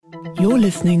You're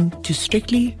listening to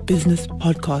Strictly Business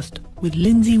Podcast with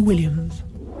Lindsay Williams.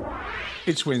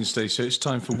 It's Wednesday, so it's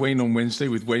time for Wayne on Wednesday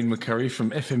with Wayne McCurrie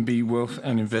from FNB Wealth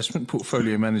and Investment,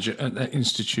 Portfolio Manager at that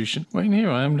institution. Wayne, here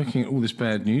I am looking at all this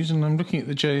bad news, and I'm looking at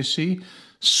the JSE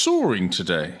soaring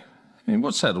today. I mean,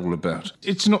 what's that all about?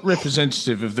 It's not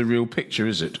representative of the real picture,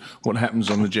 is it, what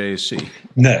happens on the JSE?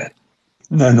 No,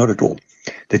 not at all.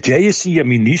 The JSE, I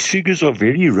mean, these figures are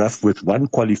very rough with one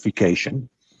qualification.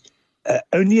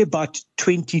 Only about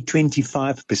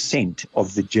 20-25%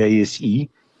 of the JSE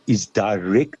is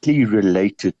directly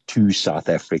related to South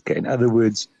Africa. In other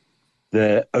words,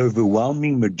 the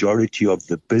overwhelming majority of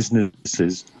the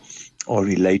businesses are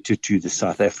related to the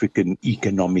South African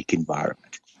economic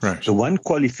environment. Right. The one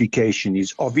qualification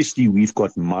is obviously we've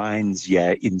got mines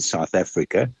here in South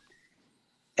Africa,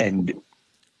 and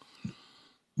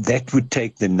that would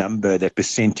take the number, that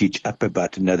percentage up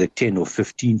about another 10 or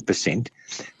 15%.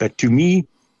 But to me,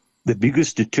 the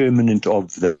biggest determinant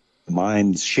of the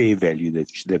mine's share value,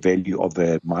 the value of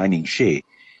a mining share,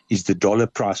 is the dollar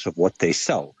price of what they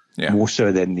sell, more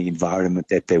so than the environment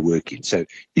that they work in. So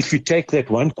if you take that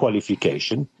one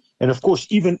qualification, and of course,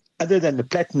 even other than the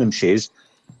platinum shares,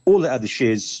 all the other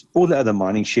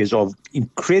mining shares are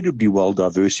incredibly well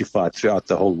diversified throughout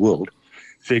the whole world.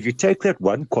 So if you take that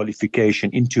one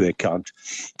qualification into account,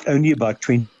 only about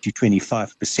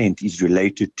 20-25% is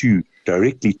related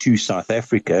directly to South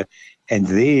Africa, and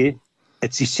there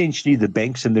it's essentially the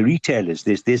banks and the retailers.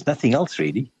 There's nothing else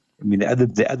really. I mean,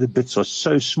 the other bits are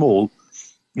so small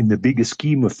in the bigger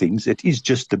scheme of things. It is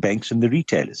just the banks and the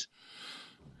retailers.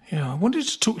 Yeah, I wanted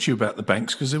to talk to you about the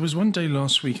banks because there was one day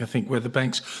last week, I think, where the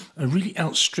banks really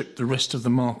outstripped the rest of the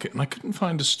market. And I couldn't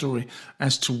find a story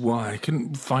as to why. I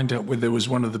couldn't find out whether there was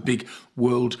one of the big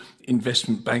world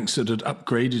investment banks that had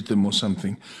upgraded them or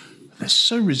something. They're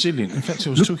so resilient. In fact, I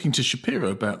was talking to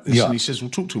Shapiro about this, and he says,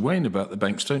 well, talk to Wayne about the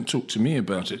banks. Don't talk to me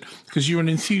about it, because you're an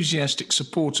enthusiastic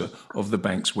supporter of the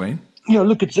banks, Wayne. Yeah,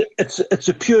 look, it's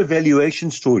a pure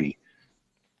valuation story.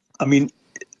 I mean,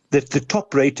 the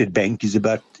top-rated bank is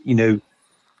about, okay,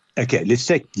 let me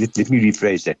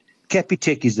rephrase that.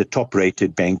 Capitec is the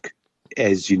top-rated bank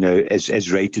as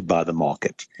rated by the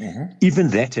market. Mm-hmm.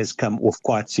 Even that has come off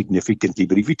quite significantly.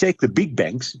 But if you take the big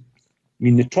banks, I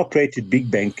mean, the top-rated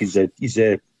big bank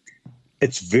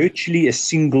it's virtually a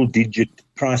single-digit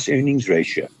price-earnings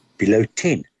ratio, below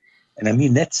 10. And I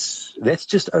mean, that's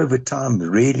just over time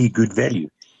really good value.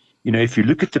 If you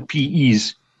look at the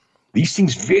PEs, these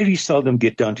things very seldom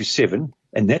get down to 7,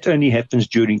 and that only happens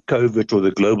during COVID or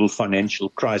the global financial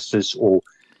crisis, or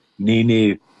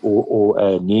Nene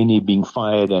being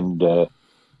fired and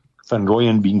Van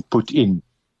Rooyen being put in.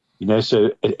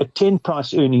 So a 10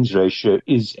 price earnings ratio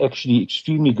is actually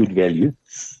extremely good value,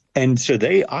 and so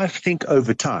they, I think,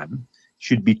 over time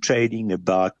should be trading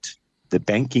about, the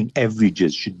banking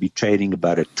averages should be trading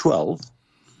about a 12,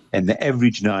 and the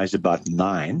average now is about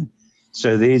 9.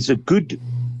 So there's a good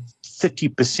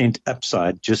 30%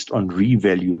 upside just on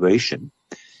revaluation.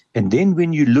 And then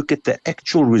when you look at the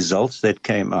actual results that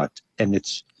came out, and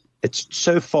it's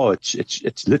so far,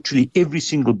 it's literally every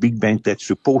single big bank that's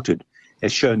reported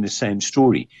has shown the same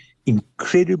story.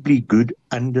 Incredibly good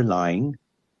underlying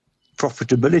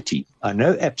profitability. I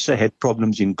know ABSA had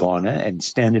problems in Ghana, and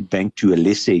Standard Bank to a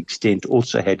lesser extent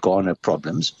also had Ghana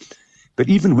problems. But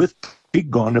even with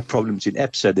big Ghana problems in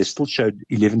ABSA, they still showed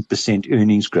 11%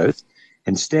 earnings growth.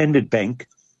 And Standard Bank,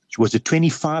 which was a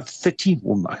 25, 30,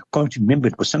 I can't remember,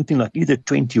 it was something like either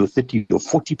 20 or 30 or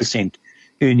 40%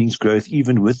 earnings growth,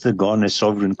 even with the Ghana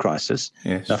sovereign crisis.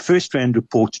 Yes. Now, First Rand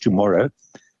reports tomorrow.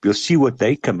 We'll see what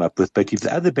they come up with. But if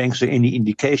the other banks are any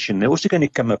indication, they're also going to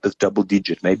come up with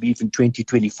double-digit, maybe even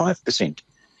 20-25%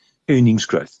 earnings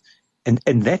growth. And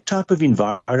that type of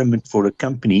environment for a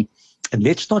company, and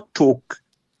let's not talk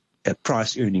a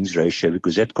price earnings ratio,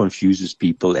 because that confuses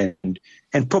people, and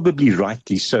probably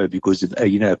rightly so, because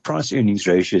a price earnings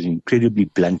ratio is an incredibly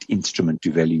blunt instrument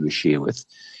to value a share with.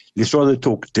 Let's rather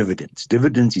talk dividends.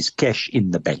 Dividends is cash in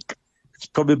the bank. It's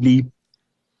probably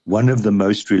one of the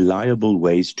most reliable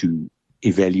ways to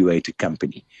evaluate a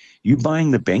company. You're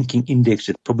buying the banking index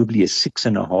at probably a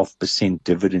 6.5%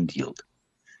 dividend yield.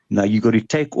 Now you got to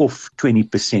take off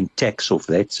 20% tax off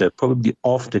that, so probably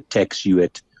after tax you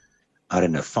at,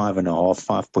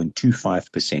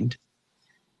 5.25%.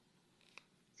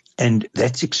 And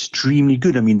that's extremely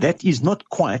good. I mean, that is not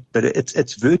quite, but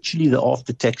it's virtually the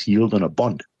after-tax yield on a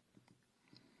bond,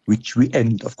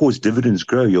 and of course, dividends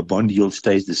grow. Your bond yield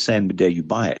stays the same the day you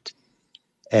buy it.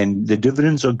 And the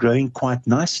dividends are growing quite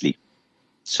nicely.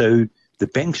 So the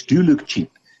banks do look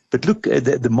cheap. But look,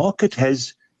 the market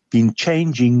has been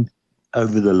changing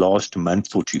over the last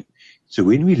month or two. So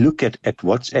when we look at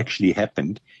what's actually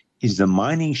happened, is the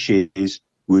mining shares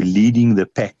were leading the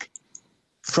pack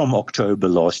from October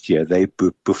last year. They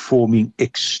were performing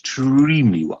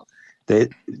extremely well.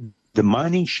 The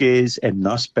mining shares and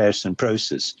Naspers and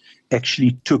Prosus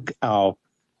actually took our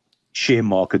share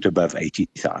market above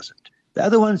 80,000. The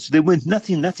other ones, there were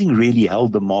nothing really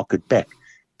held the market back.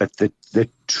 But the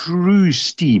true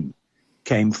steam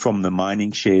came from the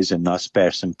mining shares and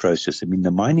Naspers and Prosus. I mean,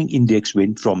 the mining index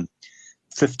went from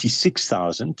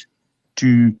 56,000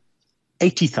 to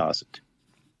 80,000.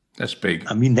 That's big.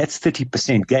 I mean, that's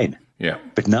 30% gain. Yeah.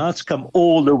 But now it's come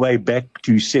all the way back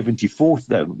to 74,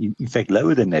 though. In fact,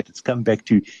 lower than that. It's come back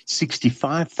to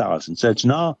 65,000. So it's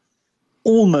now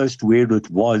almost where it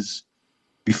was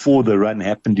before the run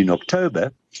happened in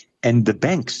October. And the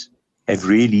banks have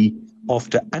really,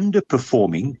 after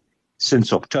underperforming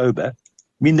since October,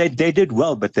 I mean, they did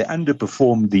well, but they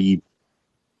underperformed the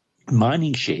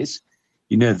mining shares.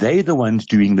 You know, they're the ones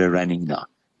doing the running now.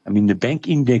 I mean, the bank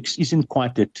index isn't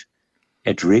quite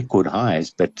at record highs,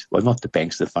 but, well, not the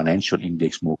banks, the financial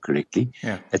index more correctly.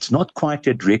 Yeah. It's not quite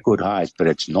at record highs, but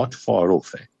it's not far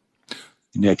off.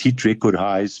 You know, it hit record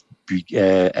highs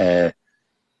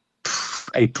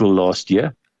April last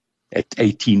year at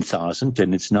 18,000,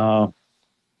 and it's now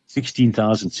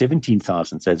 16,000,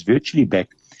 17,000. So it's virtually back.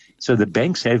 So the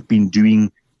banks have been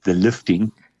doing the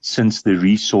lifting since the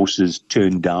resources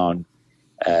turned down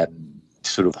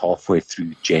sort of halfway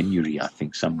through January, I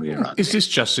think, somewhere around Is there. this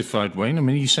justified, Wayne? I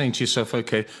mean, are you saying to yourself,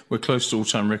 okay, we're close to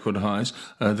all-time record highs,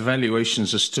 the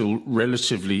valuations are still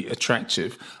relatively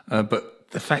attractive, but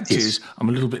the fact is I'm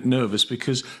a little bit nervous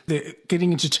because they're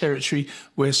getting into territory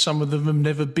where some of them have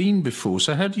never been before.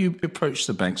 So how do you approach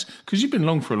the banks? Because you've been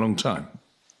long for a long time.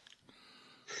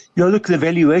 Yeah, look, the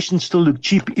valuations still look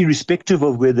cheap, irrespective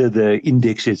of whether the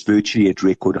index is virtually at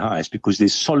record highs, because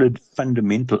there's solid,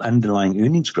 fundamental, underlying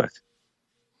earnings growth.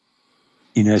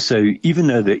 You know, so even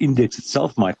though the index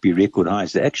itself might be record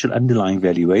highs, the actual underlying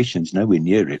valuation is nowhere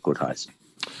near record highs.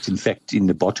 It's, in fact, in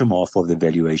the bottom half of the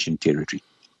valuation territory.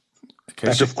 Okay,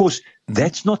 but, of course,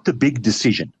 that's not the big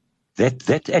decision.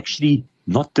 That's actually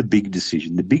not the big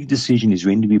decision. The big decision is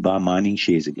when do we buy mining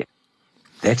shares again?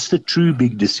 That's the true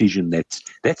big decision.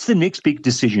 That's the next big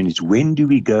decision is when do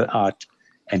we go out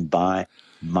and buy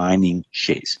mining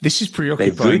shares? This is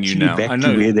preoccupying you now. Back I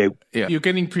know. To where they, yeah. You're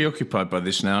getting preoccupied by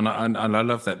this now, and I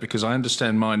love that because I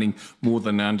understand mining more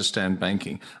than I understand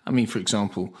banking. I mean, for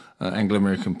example,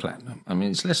 Anglo-American Platinum. I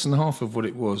mean, it's less than half of what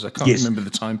it was. I can't remember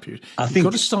the time period. You've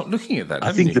got to start looking at that,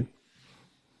 haven't you?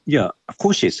 Yeah, of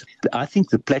course, yes. I think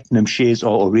the platinum shares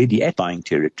are already at buying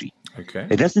territory. Okay.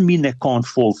 It doesn't mean they can't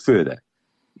fall further.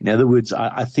 In other words,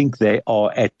 I think they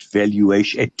are at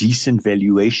decent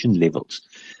valuation levels.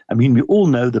 I mean, we all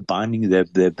know the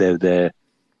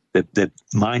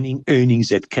mining earnings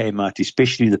that came out,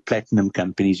 especially the platinum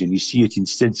companies, and you see it in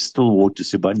Stillwater,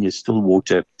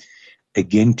 Sibanye-Stillwater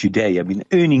again today. I mean,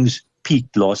 earnings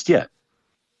peaked last year,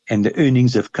 and the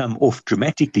earnings have come off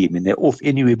dramatically. I mean, they're off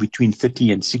anywhere between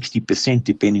 30 and 60%,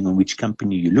 depending on which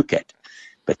company you look at.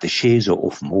 But the shares are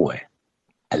off more,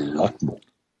 a lot more.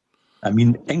 I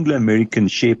mean, Anglo-American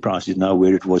share price is now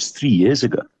where it was 3 years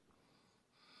ago.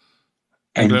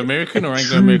 Anglo-American or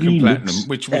Anglo-American Platinum?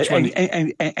 Which one?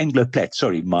 Anglo-Plat,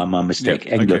 sorry, my mistake.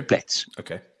 Yeah, Anglo-Plats.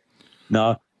 Okay.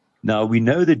 Now we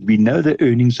know the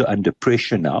earnings are under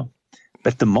pressure now,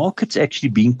 but the market's actually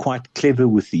being quite clever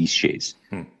with these shares.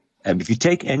 If you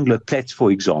take Anglo-Plats, for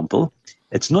example,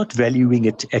 it's not valuing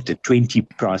it at a 20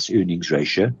 price earnings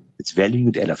ratio. It's valuing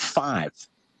it at a 5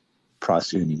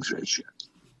 price earnings ratio.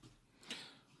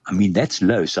 I mean, that's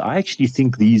low. So I actually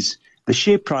think the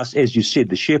share price, as you said,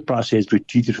 the share price has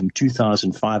retreated from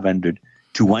 2,500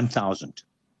 to 1,000,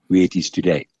 where it is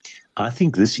today. I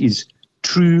think this is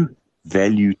true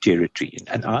value territory.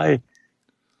 And I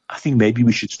think maybe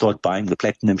we should start buying the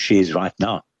platinum shares right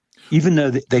now, even though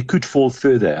they could fall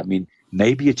further. I mean,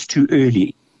 maybe it's too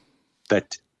early,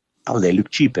 but they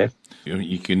look cheap, eh?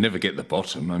 You can never get the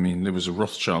bottom. I mean, there was a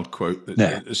Rothschild quote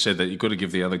that said that you've got to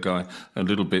give the other guy a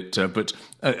little bit. But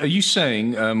are you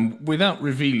saying, without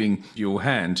revealing your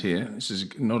hand here, this is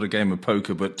not a game of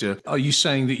poker, but are you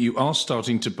saying that you are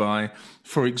starting to buy,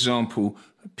 for example,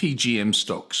 PGM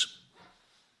stocks?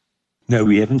 No,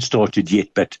 we haven't started yet,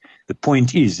 but the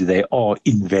point is they are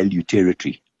in value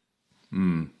territory.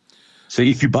 So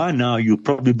if you buy now, you'll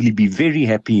probably be very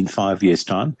happy in 5 years'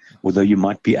 time, although you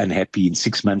might be unhappy in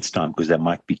 6 months' time because they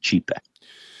might be cheaper.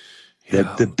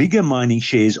 Yeah. The bigger mining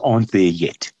shares aren't there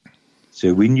yet.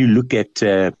 So when you look at,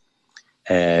 the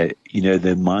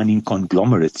mining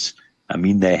conglomerates, I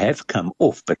mean, they have come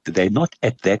off, but they're not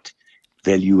at that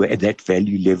value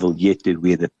level yet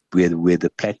where the where the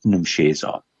platinum shares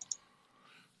are.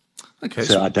 Okay,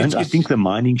 So I think the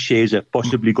mining shares have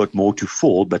possibly got more to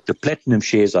fall, but the platinum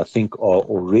shares, I think, are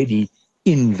already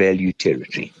in value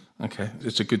territory. Okay,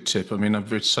 it's a good tip. I mean,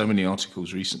 I've read so many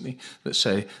articles recently that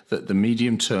say that the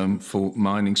medium term for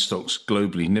mining stocks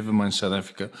globally, never mind South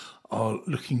Africa, are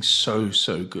looking so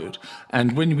good.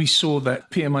 And when we saw that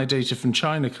PMI data from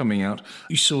China coming out,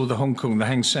 you saw the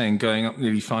Hang Seng going up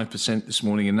nearly 5% this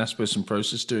morning, and Naspers and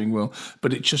Prosus doing well.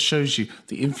 But it just shows you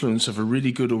the influence of a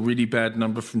really good or really bad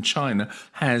number from China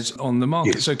has on the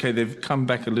markets. Yes. Okay, they've come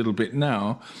back a little bit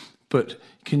now, but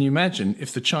can you imagine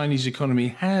if the Chinese economy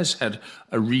has had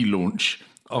a relaunch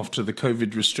after the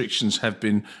COVID restrictions have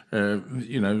been,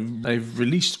 they've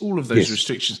released all of those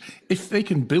restrictions. If they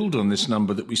can build on this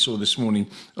number that we saw this morning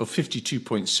of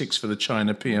 52.6 for the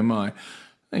China PMI,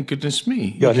 thank goodness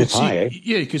me. Yeah, it's high.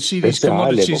 You could see these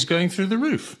commodities going through the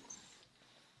roof.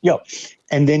 Yeah,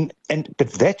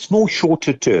 but that's more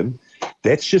shorter term.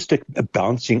 That's just a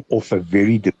bouncing off a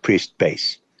very depressed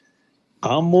base.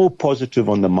 I'm more positive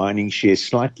on the mining shares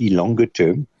slightly longer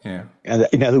term. Yeah.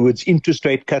 In other words, interest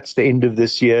rate cuts the end of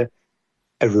this year,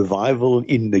 a revival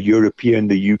in the European,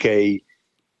 the UK,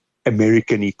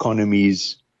 American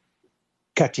economies,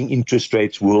 cutting interest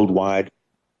rates worldwide,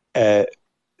 a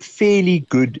fairly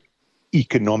good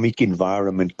economic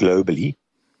environment globally,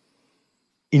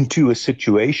 into a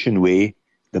situation where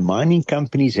the mining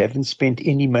companies haven't spent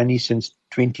any money since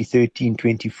 2013,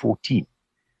 2014.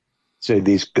 So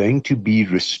there's going to be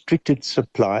restricted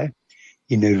supply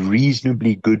in a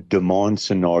reasonably good demand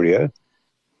scenario,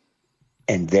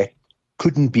 and that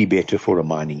couldn't be better for a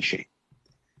mining share.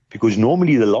 Because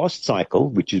normally the last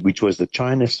cycle, which was the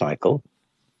China cycle,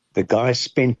 the guys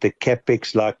spent the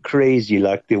capex like crazy,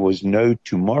 like there was no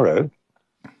tomorrow.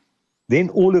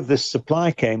 Then all of this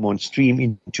supply came on stream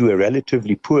into a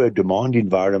relatively poor demand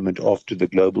environment after the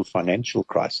global financial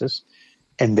crisis,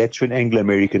 and that's when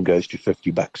Anglo-American goes to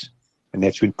 $50. And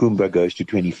that's when Kumba goes to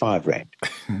 25 Rand.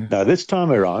 Now, this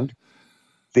time around,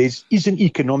 there is an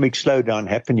economic slowdown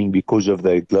happening because of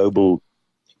the global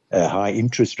high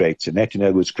interest rates. And that, in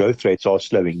other words, growth rates are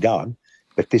slowing down.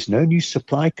 But there's no new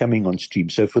supply coming on stream.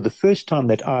 So for the first time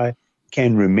that I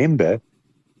can remember,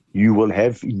 you will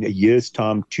have in a year's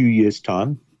time, 2 years'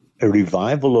 time, a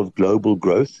revival of global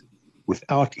growth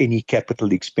without any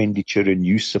capital expenditure and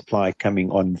new supply coming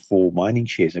on for mining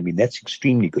shares. I mean, that's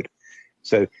extremely good.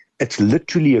 So it's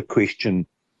literally a question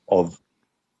of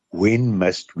when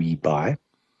must we buy?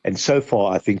 And so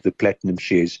far, I think the platinum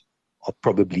shares are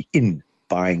probably in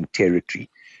buying territory.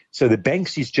 So the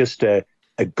banks is just a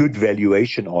good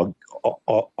valuation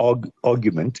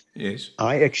argument. Yes.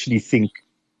 I actually think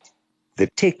the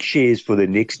tech shares for the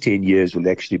next 10 years will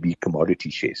actually be commodity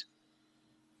shares.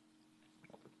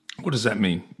 What does that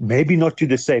mean? Maybe not to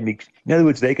the same. In other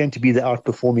words, they're going to be the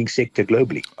outperforming sector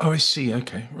globally. Oh, I see.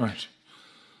 Okay, right.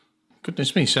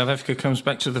 Goodness me, South Africa comes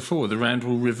back to the fore. The Rand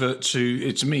will revert to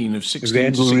its mean of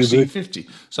 16 to 16.50,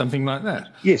 something like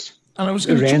that. Yes. And I was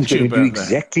going to talk to you about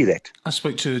exactly that. I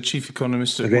spoke to the chief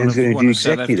economist at one of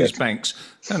South Africa's banks,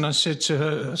 and I said to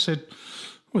her,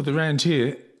 well, the Rand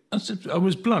here, I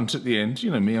was blunt at the end.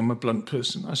 You know me, I'm a blunt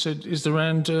person. I said, is the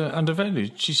Rand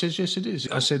undervalued? She says, yes, it is.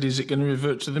 I said, is it going to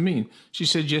revert to the mean? She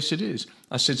said, yes, it is.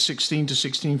 I said, 16 to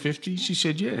 16.50? She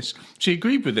said, yes. She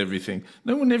agreed with everything.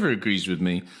 No one ever agrees with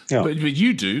me. Yeah. But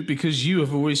you do, because you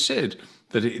have always said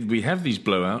that we have these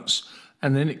blowouts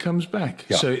and then it comes back.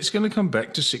 Yeah. So it's going to come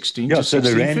back to 16 to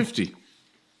 16.50.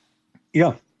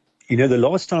 Yeah. You know, the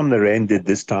last time the Rand did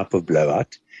this type of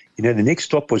blowout, you know, the next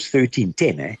stop was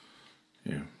 13.10, eh?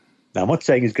 Yeah. Now, I'm not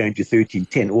saying it's going to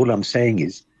 13.10. All I'm saying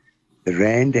is the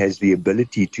Rand has the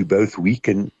ability to both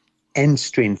weaken and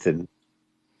strengthen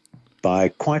by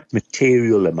quite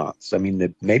material amounts. I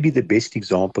mean, maybe the best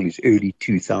example is early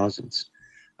 2000s.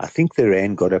 I think the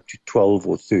Rand got up to 12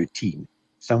 or 13,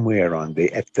 somewhere around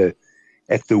there, at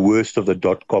the worst of the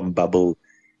dot-com bubble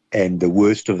and the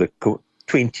worst of the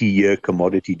 20-year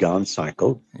commodity down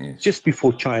cycle, just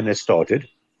before China started.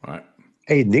 Right.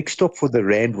 Hey, next stop for the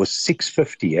Rand was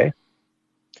 6.50, eh?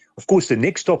 Of course, the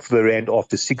next stop for the Rand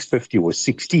after 6.50 was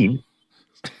 16.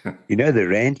 You know, the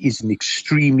Rand is an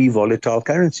extremely volatile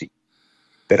currency.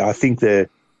 But I think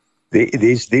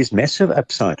there's massive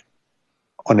upside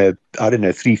on a,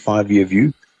 3-5 year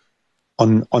view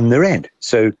on the Rand.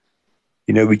 So,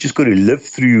 you know, we just got to live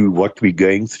through what we're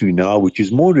going through now, which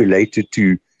is more related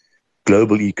to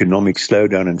global economic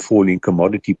slowdown and falling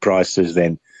commodity prices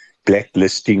than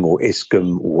blacklisting or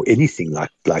Eskom or anything like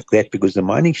that, because the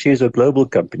mining shares are global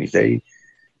companies. They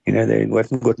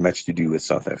haven't got much to do with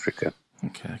South Africa.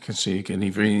 Okay, I can see you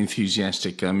getting very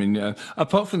enthusiastic. I mean,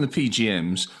 apart from the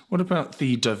PGMs, what about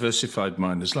the diversified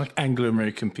miners like Anglo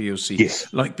American PLC,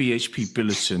 Yes, like BHP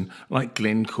Billiton, like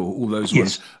Glencore, all those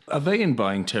ones? yes. Are they in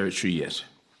buying territory yet?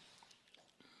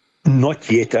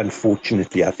 Not yet,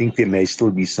 unfortunately. I think there may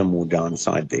still be some more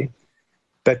downside there.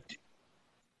 But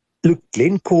look,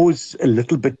 Glencore's a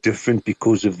little bit different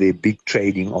because of their big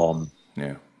trading arm.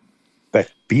 Yeah.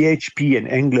 But BHP and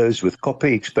Anglos with copper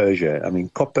exposure, I mean,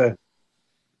 copper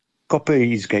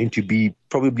is going to be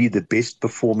probably the best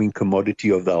performing commodity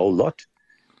of the whole lot,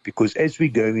 because as we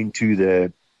go into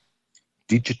the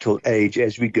digital age,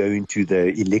 as we go into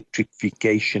the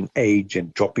electrification age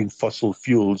and dropping fossil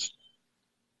fuels,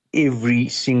 every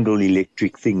single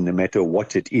electric thing, no matter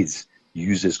what it is,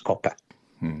 uses copper.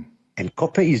 And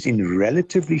copper is in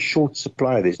relatively short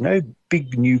supply. There's no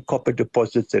big new copper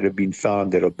deposits that have been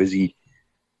found that are busy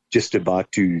just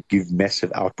about to give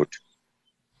massive output.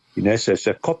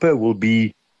 So copper will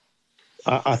be,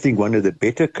 I think, one of the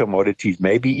better commodities,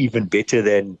 maybe even better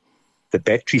than the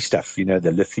battery stuff, the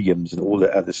lithiums and all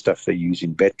the other stuff they use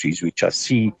in batteries, which I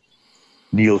see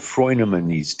Neil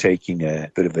Freuneman is taking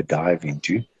a bit of a dive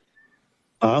into.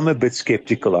 I'm a bit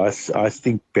skeptical. I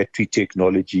think battery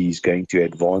technology is going to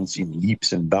advance in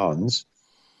leaps and bounds.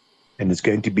 And it's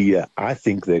going to be, I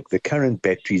think, the current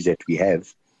batteries that we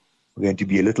have are going to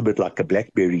be a little bit like a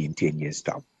BlackBerry in 10 years'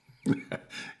 time.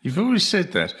 You've always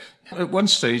said that. At one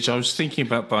stage, I was thinking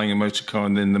about buying a motor car,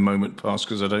 and then the moment passed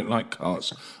because I don't like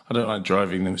cars. I don't like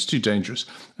driving them. It's too dangerous.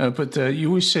 But you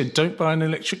always said, don't buy an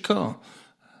electric car.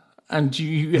 And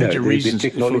you had your reasons. The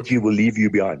technology will leave you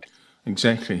behind.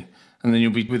 Exactly. And then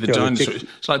you'll be with a dinosaur.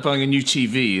 It's like buying a new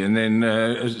TV, and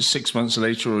then 6 months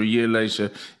later or a year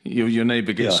later, your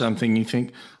neighbour gets something, you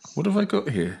think, what have I got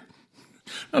here?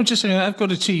 I'm just saying, I've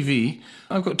got a TV.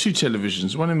 I've got 2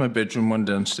 televisions, one in my bedroom, one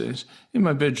downstairs. In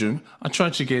my bedroom, I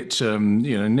tried to get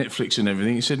Netflix and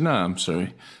everything. He said, no, I'm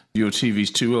sorry. Your TV's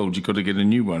too old. You've got to get a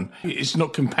new one. It's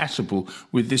not compatible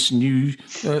with this new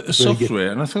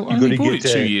software. And I thought, I only bought it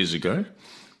 2 years ago.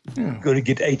 Yeah. Got to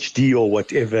get HD or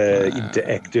whatever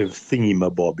interactive thingy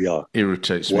mabob. Yeah,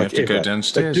 irritates me. I have to go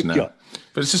downstairs now. Yeah.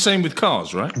 But it's the same with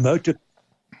cars, right?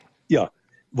 Yeah.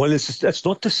 Well, that's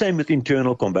not the same with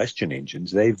internal combustion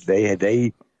engines.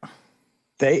 They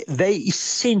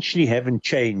essentially haven't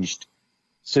changed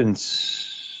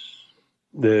since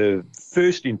the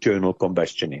first internal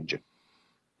combustion engine.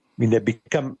 I mean, they've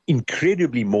become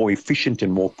incredibly more efficient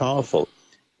and more powerful,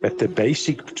 but the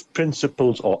basic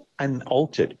principles are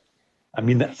unaltered. I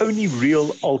mean, the only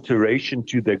real alteration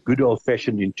to the good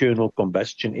old-fashioned internal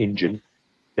combustion engine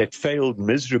that failed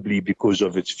miserably because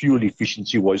of its fuel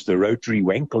efficiency was the rotary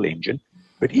Wankel engine.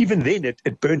 But even then,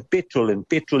 it burnt petrol, and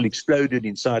petrol exploded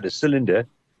inside a cylinder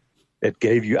that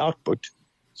gave you output.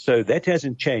 So that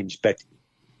hasn't changed. But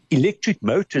electric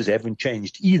motors haven't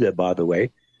changed either, by the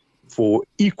way, for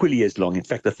equally as long. In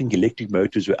fact, I think electric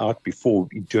motors were out before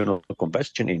internal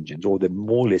combustion engines, or they're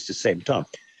more or less the same time.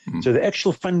 So the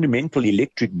actual fundamental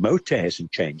electric motor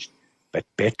hasn't changed, but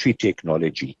battery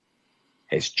technology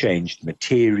has changed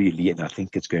materially, and I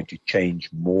think it's going to change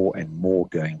more and more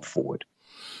going forward.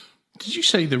 Did you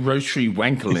say the rotary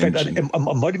Wankel engine? In fact,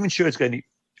 I'm not even sure it's going to.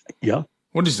 Yeah.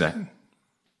 What is that?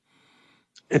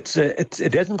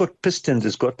 It hasn't got pistons.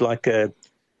 It's got like a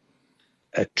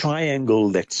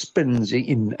triangle that spins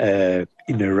in a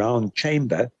round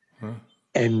chamber,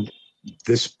 and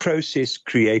this process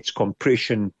creates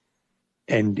compression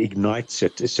and ignites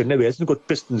it. So no, it hasn't got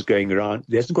pistons going around.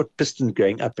 It hasn't got pistons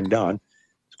going up and down.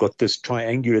 It's got this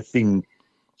triangular thing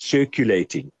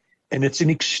circulating, and it's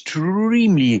an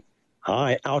extremely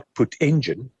high output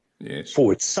engine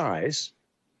for its size.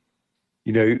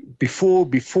 Before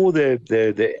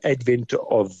the advent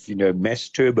of mass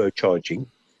turbocharging,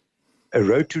 a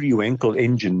rotary Wankel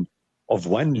engine of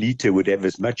 1 liter would have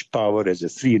as much power as a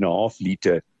 3.5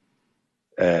 liter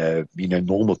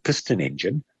normal piston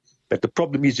engine. But the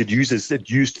problem is it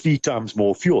used 3 times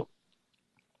more fuel.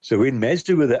 So when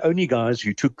Mazda were the only guys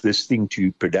who took this thing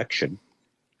to production,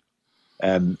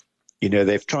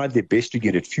 they've tried their best to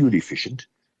get it fuel efficient,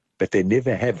 but they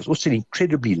never have. It's also an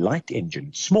incredibly light engine,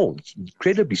 it's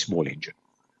incredibly small engine.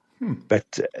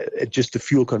 But just the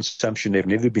fuel consumption, they've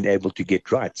never been able to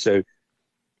get right. So,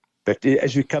 but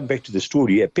as we come back to the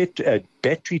story,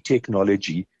 battery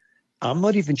technology, I'm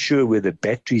not even sure whether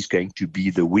battery is going to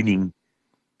be the winning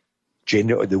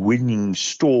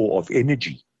store of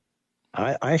energy.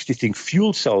 I actually think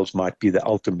fuel cells might be the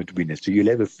ultimate winner. So you'll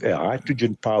have a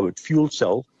hydrogen-powered fuel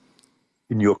cell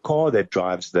in your car that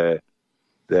drives the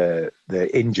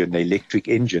engine, the electric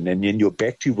engine, and then your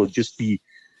battery will just be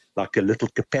like a little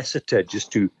capacitor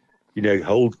just to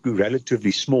hold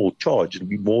relatively small charge. It'll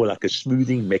be more like a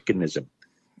smoothing mechanism,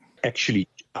 actually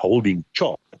holding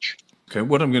charge. Okay,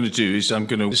 what I'm going to do is I'm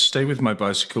going to stay with my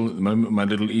bicycle at the moment, my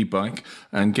little e-bike,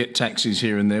 and get taxis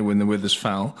here and there when the weather's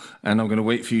foul. And I'm going to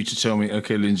wait for you to tell me,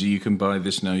 okay, Lindsay, you can buy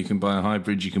this now. You can buy a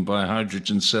hybrid, you can buy a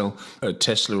hydrogen cell, a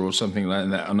Tesla or something like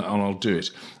that, and I'll do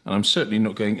it. And I'm certainly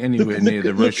not going anywhere near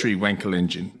the rotary Wankel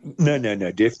engine. No,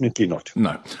 definitely not.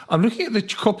 No. I'm looking at the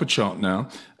copper chart now,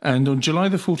 and on July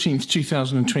the 14th,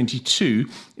 2022,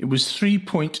 it was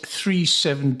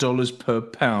 $3.37 per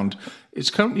pound. It's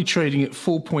currently trading at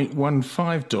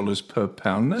 $4.15 per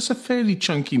pound. That's a fairly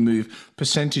chunky move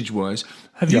percentage-wise.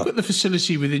 Have you got the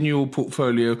facility within your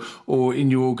portfolio or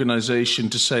in your organisation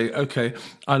to say, okay,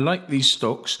 I like these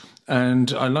stocks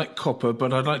and I like copper,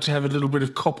 but I'd like to have a little bit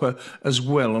of copper as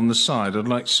well on the side. I'd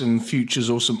like some futures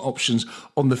or some options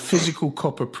on the physical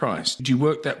copper price. Do you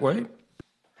work that way?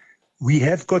 We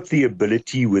have got the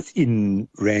ability within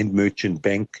Rand Merchant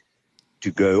Bank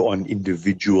to go on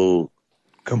individual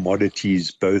commodities,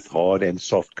 both hard and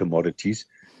soft commodities,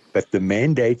 but the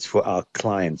mandates for our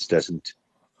clients doesn't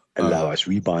allow us.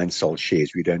 We buy and sell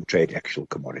shares. We don't trade actual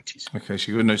commodities. Okay,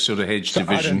 so you've got no sort of hedge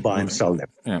division. I don't buy and sell them.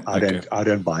 Yeah, I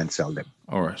don't buy and sell them.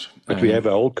 All right. But we have a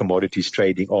whole commodities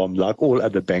trading arm, like all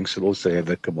other banks will also have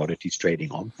a commodities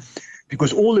trading arm,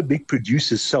 because all the big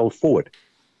producers sell forward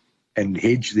and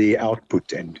hedge their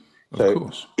output. And so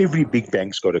every big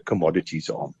bank's got a commodities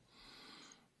arm.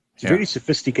 It's a very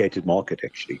sophisticated market,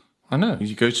 actually. I know.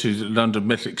 You go to the London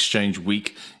Metal Exchange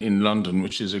Week in London,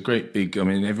 which is a great big. I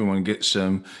mean, everyone gets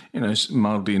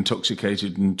mildly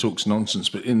intoxicated and talks nonsense.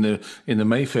 But in the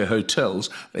Mayfair hotels,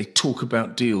 they talk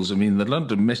about deals. I mean, the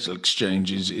London Metal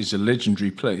Exchange is a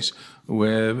legendary place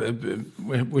where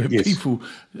people,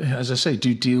 as I say,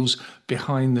 do deals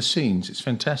behind the scenes. It's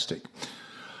fantastic.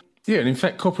 Yeah, and in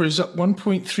fact, copper is up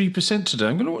 1.3% today.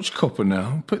 I'm going to watch copper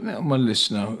now. I'm putting that on my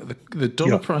list now. The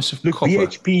dollar price of copper.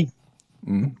 BHP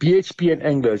and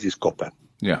Anglos is copper.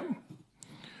 Yeah.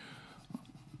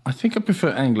 I think I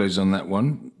prefer Anglos on that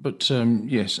one. But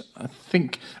yes, I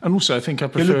think I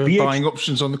prefer buying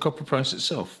options on the copper price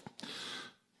itself.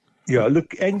 Yeah,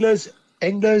 look, Anglos,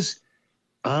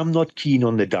 I'm not keen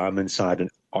on the diamond side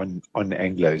on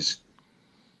Anglos.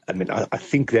 I mean, I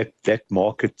think that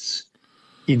market's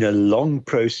in a long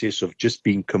process of just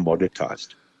being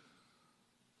commoditized.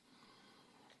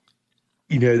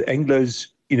 Anglos,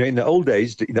 in the old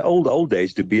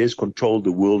days, De Beers controlled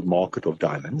the world market of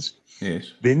diamonds.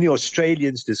 Yes. Then the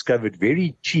Australians discovered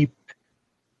very cheap,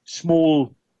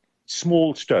 small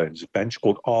stones, a bunch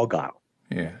called Argyle.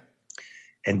 Yeah.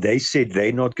 And they said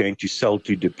they're not going to sell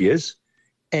to De Beers.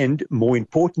 And more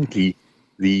importantly,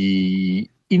 the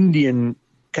Indian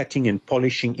cutting and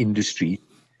polishing industry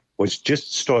was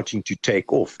just starting to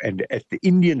take off. And at the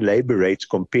Indian labor rates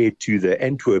compared to the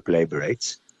Antwerp labor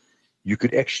rates, you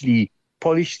could actually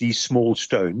polish these small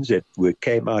stones that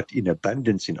came out in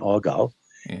abundance in Argyle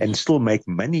and still make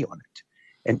money on it.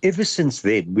 And ever since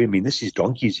then, I mean, this is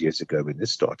donkeys years ago when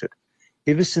this started.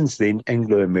 Ever since then,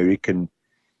 Anglo-American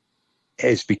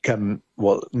has become,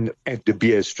 De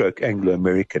Beers stroke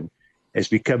Anglo-American has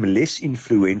become less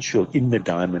influential in the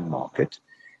diamond market.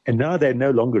 And now they're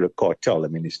no longer a cartel. I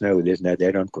mean,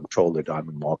 they don't control the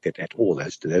diamond market at all.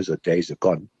 Those days are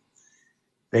gone.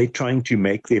 They're trying to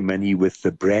make their money with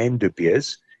the brand De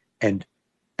Beers and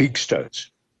big stones.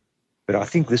 But I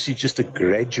think this is just a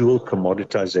gradual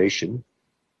commoditization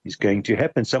is going to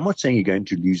happen. So I'm not saying you're going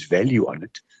to lose value on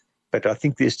it, but I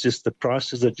think there's just the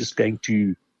prices are just going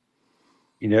to,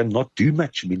 not do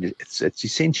much. I mean, it's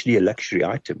essentially a luxury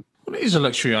item. Well, it is a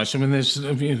luxury item,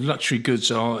 and luxury goods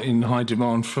are in high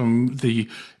demand from the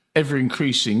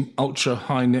ever-increasing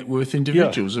ultra-high net worth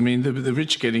individuals. I mean, the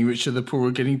rich are getting richer, the poor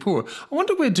are getting poorer. I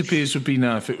wonder where De Beers would be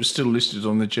now if it was still listed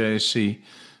on the JSE,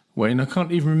 Wayne. I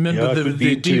can't even remember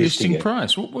the delisting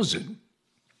price. What was it?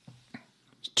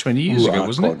 20 years ago,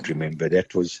 wasn't it? I can't remember.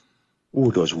 It was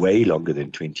way longer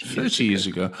than 20 years 30 years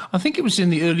ago. I think it was in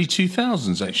the early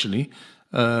 2000s, actually,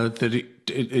 that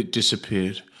it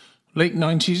disappeared. Late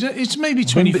 90s. It's maybe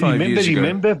 25 years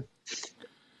ago.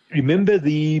 Remember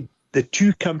the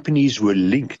two companies were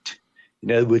linked. In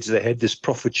other words, they had this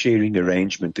profit-sharing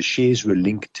arrangement. The shares were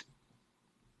linked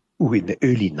in the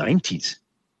early 90s.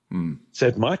 So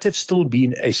it might have still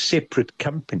been a separate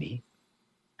company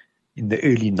in the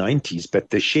early 90s, but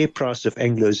the share price of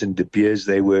Anglos and De Beers,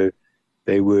 they were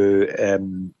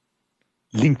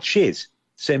linked shares,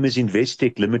 same as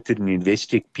Investec Limited and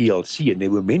Investec PLC, and there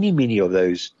were many of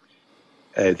those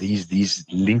these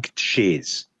linked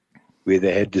shares where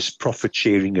they had this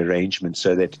profit-sharing arrangement,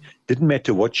 so that it didn't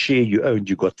matter what share you owned,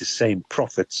 you got the same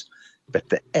profits, but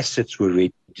the assets were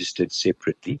registered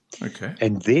separately. Okay.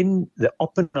 And then the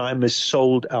Oppenheimers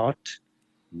sold out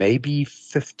maybe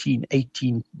 15,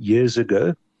 18 years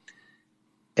ago,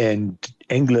 and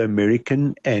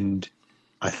Anglo-American, and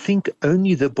I think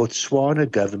only the Botswana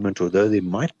government, although there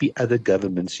might be other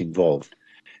governments involved,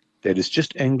 that is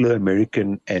just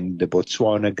Anglo-American and the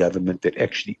Botswana government that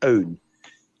actually own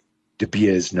De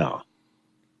Beers now.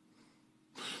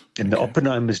 And the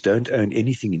Oppenheimers don't own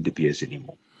anything in De Beers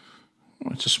anymore.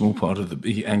 Well, it's a small part of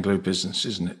the Anglo business,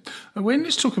 isn't it?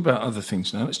 Let's talk about other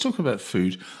things now. Let's talk about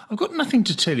food. I've got nothing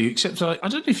to tell you except I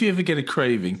don't know if you ever get a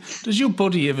craving. Does your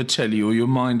body ever tell you, or your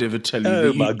mind ever tell you?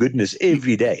 Oh, my goodness,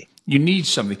 every day. You need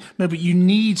something. No, but you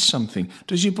need something.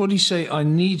 Does your body say, I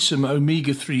need some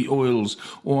omega-3 oils,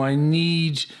 or I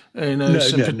need some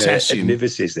potassium? No, it never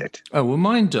says that. Oh, well,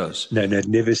 mine does. No, it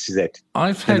never says that.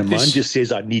 Mine just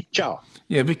says, I need chow.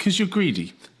 Yeah, because you're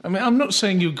greedy. I mean, I'm not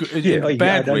saying you're I'm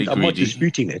not greedy.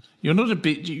 disputing it. You're not a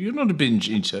binge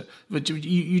eater, but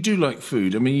you do like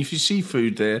food. I mean, if you see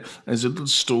food there's a little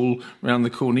stall around the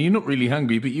corner. You're not really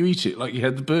hungry, but you eat it. Like you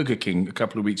had the Burger King a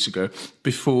couple of weeks ago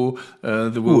before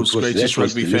the world's greatest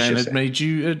rugby fan had made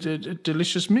you a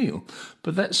delicious meal.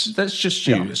 But that's just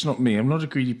you. It's not me. I'm not a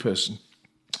greedy person.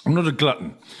 I'm not a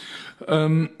glutton.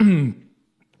 But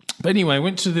anyway, I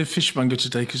went to the fishmonger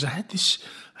today because I had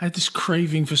this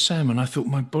craving for salmon. I thought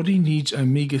my body needs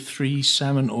omega-3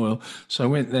 salmon oil. So I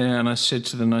went there and I said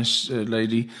to the nice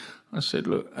lady, I said,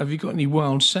 look, have you got any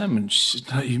wild salmon? She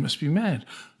said, no, you must be mad.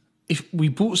 If we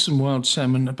bought some wild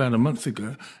salmon about a month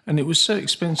ago, and it was so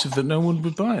expensive that no one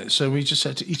would buy it. So we just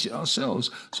had to eat it ourselves.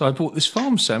 So I bought this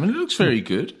farm salmon. It looks very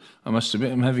good. I must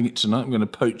admit, I'm having it tonight. I'm going to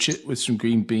poach it with some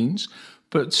green beans.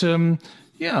 But, and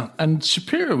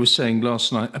Shapiro was saying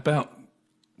last night about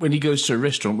when he goes to a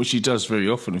restaurant, which he does very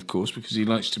often, of course, because he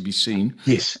likes to be seen,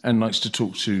 and likes to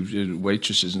talk to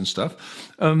waitresses and stuff.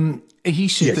 He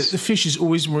said that the fish is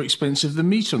always more expensive than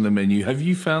meat on the menu. Have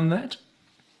you found that?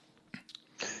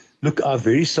 Look, I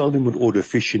very seldom would order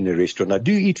fish in the restaurant. I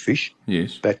do eat fish,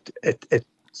 yes, but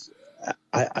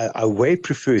I way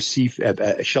prefer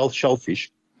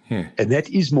shellfish, and that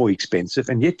is more expensive.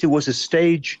 And yet there was a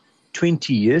stage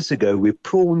 20 years ago where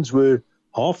prawns were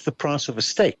half the price of a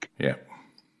steak. Yeah.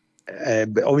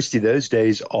 But obviously those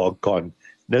days are gone.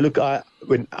 Now, look,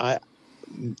 the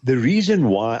reason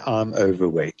why I'm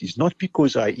overweight is not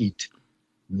because I eat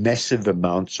massive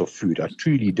amounts of food. I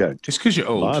truly don't. It's because you're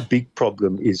old. My big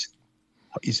problem is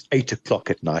 8 o'clock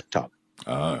at night time.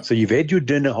 So you've had your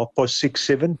dinner 6:30,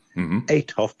 7,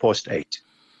 8, 8:30.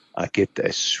 I get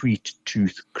a sweet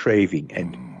tooth craving.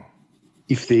 And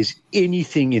if there's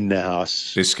anything in the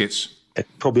house, biscuits. It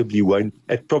probably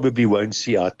won't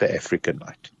see out the African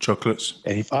night. Chocolates.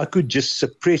 And if I could just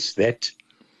suppress that,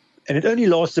 and it only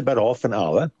lasts about half an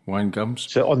hour. Wine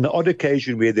gums. So on the odd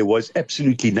occasion where there was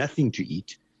absolutely nothing to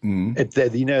eat,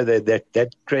 that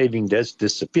craving does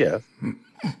disappear.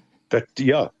 But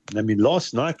yeah, I mean,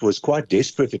 last night was quite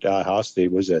desperate at our house. There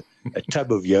was a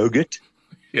tub of yogurt.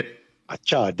 Yeah. I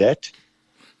tried that.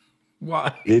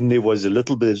 Why? Then there was a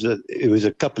little bit. It was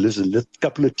a couple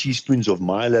of teaspoons of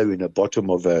Milo in the bottom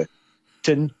of a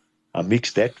tin. I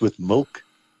mixed that with milk.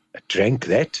 I drank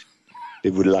that.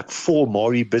 There were like 4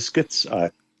 Marie biscuits.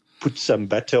 I put some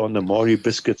butter on the Marie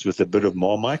biscuits with a bit of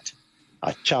Marmite.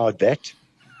 I chowed that,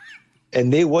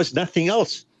 and there was nothing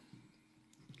else.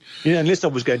 Unless I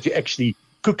was going to actually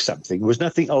cook something, there was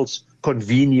nothing else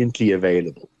conveniently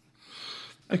available.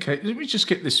 Okay, let me just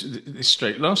get this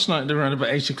straight. Last night at around about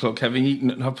 8 o'clock, having eaten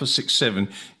at 6:30, 7,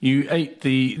 you ate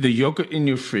the yogurt in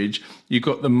your fridge, you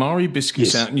got the Marie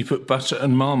biscuits out and you put butter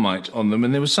and Marmite on them,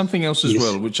 and there was something else as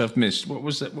well, which I've missed. What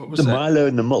was that? The Milo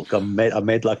and the milk. I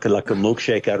made like a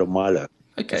milkshake out of Milo.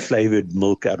 Okay. Flavoured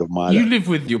milk out of Milo. You live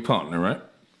with your partner, right?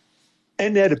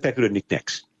 And they had a packet of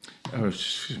knickknacks. Oh,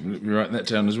 let me write that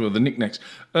down as well. The knickknacks.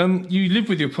 You live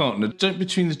with your partner. Don't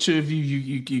between the two of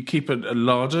you keep a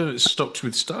larder that's stocked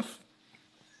with stuff?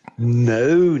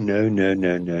 No.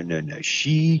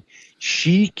 She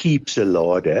keeps a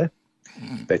larder,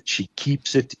 but she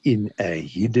keeps it in a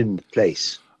hidden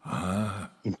place.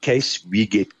 In case we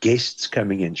get guests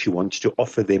coming in, she wants to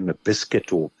offer them a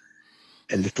biscuit or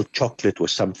a little chocolate or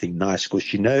something nice, because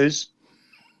she knows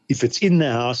if it's in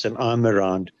the house and I'm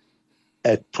around,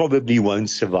 it probably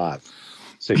won't survive.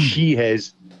 So she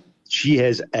has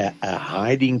a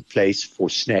hiding place for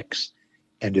snacks,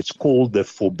 and it's called the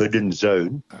Forbidden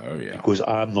Zone. Oh, yeah. Because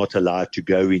I'm not allowed to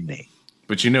go in there.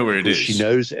 But you know where it is. She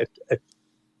knows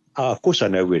of course I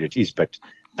know where it is, but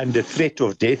under threat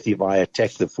of death if I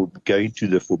attack going to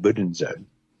the Forbidden Zone.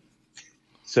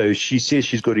 So she says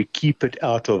she's got to keep it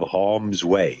out of harm's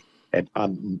way. And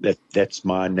that's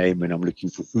my name when I'm looking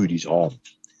for food, is harm.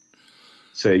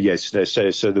 So yes, no,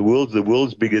 so the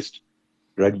world's biggest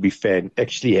rugby fan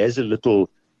actually has a little,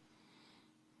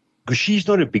 because she's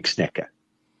not a big snacker.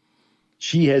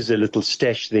 She has a little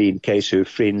stash there in case her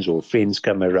friends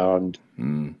come around,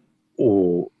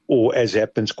 or as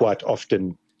happens quite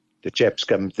often,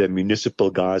 the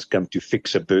municipal guys come to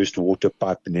fix a burst water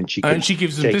pipe, and then she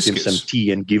gives them take biscuits. them some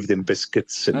tea and give them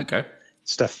biscuits and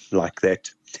stuff like that.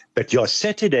 But yeah,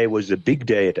 Saturday was a big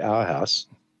day at our house.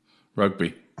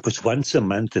 Rugby. Because once a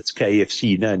month it's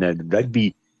KFC. No,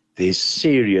 rugby. There's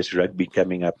serious rugby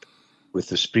coming up with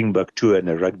the Springbok Tour and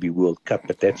the Rugby World Cup,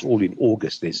 but that's all in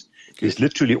August. There's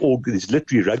literally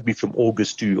rugby from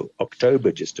August to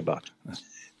October, just about.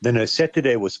 No,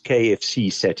 Saturday was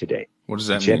KFC Saturday. What does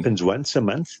that which mean? Happens once a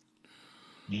month.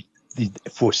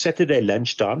 For Saturday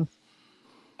lunchtime,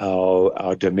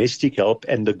 our domestic help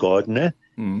and the gardener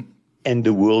and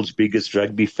the world's biggest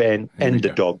rugby fan and the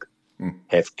dog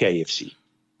have KFC.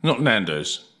 Not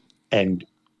Nando's. And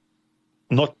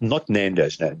not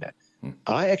Nando's, no.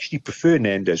 I actually prefer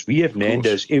Nando's. We have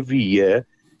Nando's every year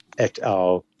at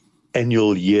our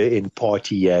annual year-end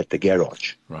party here at the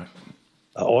garage. Right.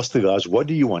 I asked the guys, what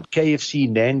do you want? KFC,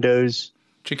 Nando's?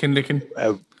 Chicken licking?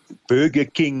 Burger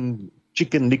King,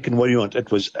 chicken licking, what do you want? It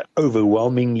was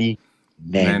overwhelmingly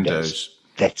Nando's.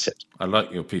 That's it. I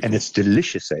like your people. And it's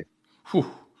delicious, eh? Whew.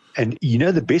 And you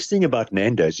know, the best thing about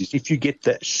Nando's is if you get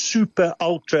the super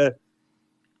ultra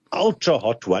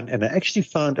hot one, and I actually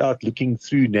found out looking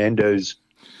through Nando's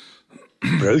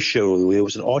brochure, there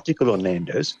was an article on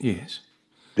Nando's. Yes.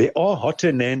 There are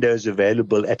hotter Nando's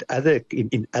available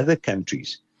in other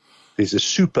countries. There's a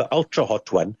super ultra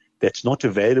hot one that's not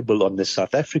available on the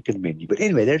South African menu. But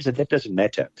anyway, that doesn't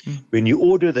matter. When you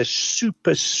order the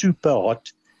super, super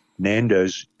hot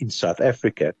Nando's in South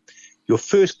Africa, your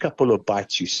first couple of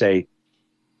bites, you say,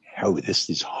 oh, this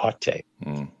is hot, eh?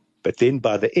 But then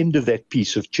by the end of that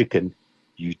piece of chicken,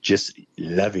 you're just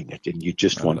loving it, and you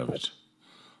just want more.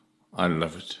 I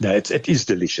love it. No, it is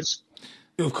delicious.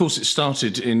 Of course, it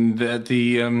started in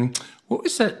the what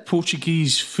was that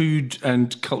Portuguese food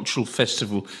and cultural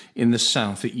festival in the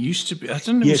south? It used to be, I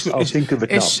don't know. Yes, I'll think of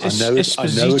it now.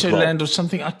 Esposito Land or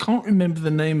something. I can't remember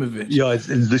the name of it. Yeah, it's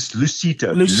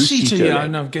Lucito. Lucito, yeah, I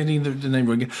know, I'm getting the name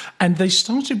wrong again. And they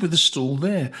started with a stall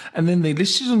there, and then they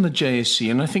listed on the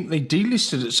JSE, and I think they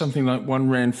delisted at something like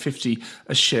R1.50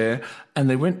 a share, and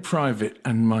they went private,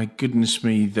 and my goodness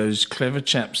me, those clever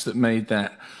chaps that made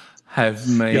that have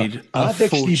made a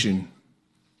fortune.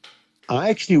 I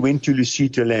actually went to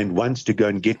Lucito Land once to go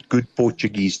and get good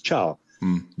Portuguese chow.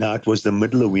 Now, it was the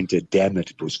middle of winter. Damn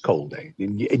it, it was cold. Eh?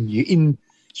 And you're in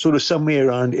sort of somewhere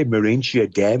around Emerentia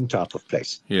Dam type of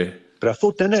place. Yeah. But I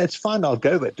thought, no, it's fine, I'll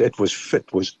go. But it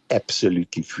was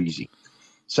absolutely freezing.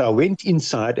 So I went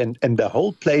inside, and the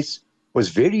whole place was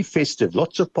very festive.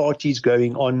 Lots of parties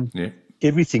going on,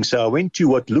 everything. So I went to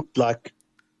what looked like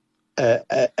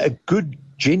a good,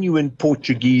 genuine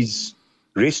Portuguese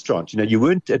restaurant. You know,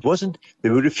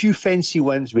 there were a few fancy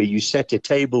ones where you sat at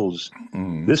tables.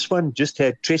 This one just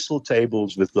had trestle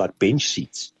tables with like bench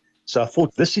seats. So I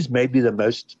thought this is maybe the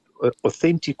most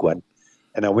authentic one.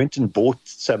 And I went and bought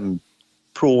some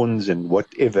prawns and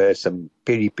whatever, some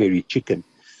peri-peri chicken.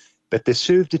 But they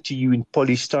served it to you in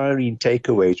polystyrene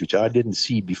takeaways, which I didn't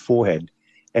see beforehand.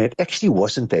 And it actually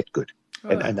wasn't that good.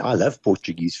 And I love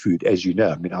Portuguese food, as you know.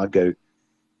 I mean,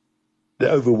 the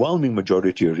overwhelming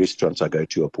majority of restaurants I go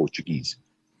to are Portuguese.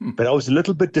 But I was a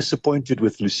little bit disappointed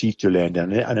with Lucito Land,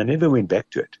 and I never went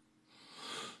back to it.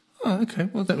 Oh, okay.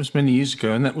 Well, that was many years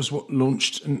ago, and that was what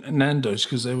launched Nando's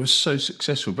because they were so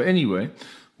successful. But anyway,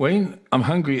 Wayne, I'm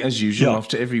hungry as usual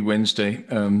after every Wednesday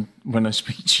when I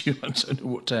speak to you. I don't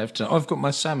know what to have tonight. I've got my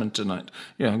salmon tonight.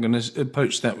 Yeah, I'm going to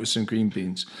poach that with some green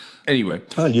beans. Anyway.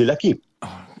 Oh, you're lucky.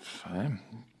 Oh, I am.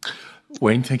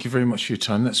 Wayne, thank you very much for your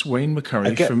time. That's Wayne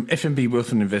McCurrie from FNB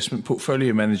Wealth and Investment,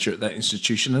 Portfolio Manager at that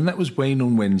institution, and that was Wayne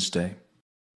on Wednesday.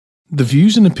 The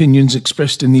views and opinions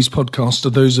expressed in these podcasts are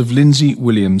those of Lindsay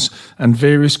Williams and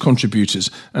various contributors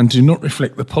and do not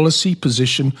reflect the policy,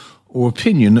 position, or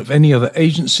opinion of any other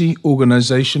agency,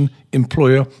 organisation,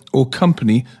 employer, or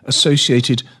company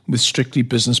associated with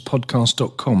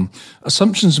strictlybusinesspodcast.com.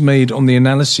 Assumptions made on the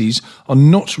analyses are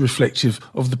not reflective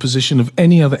of the position of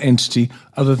any other entity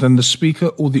other than the speaker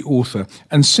or the author.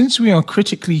 And since we are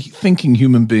critically thinking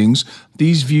human beings,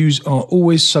 these views are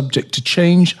always subject to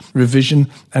change, revision,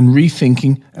 and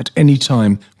rethinking at any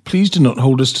time. Please do not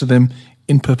hold us to them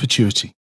in perpetuity.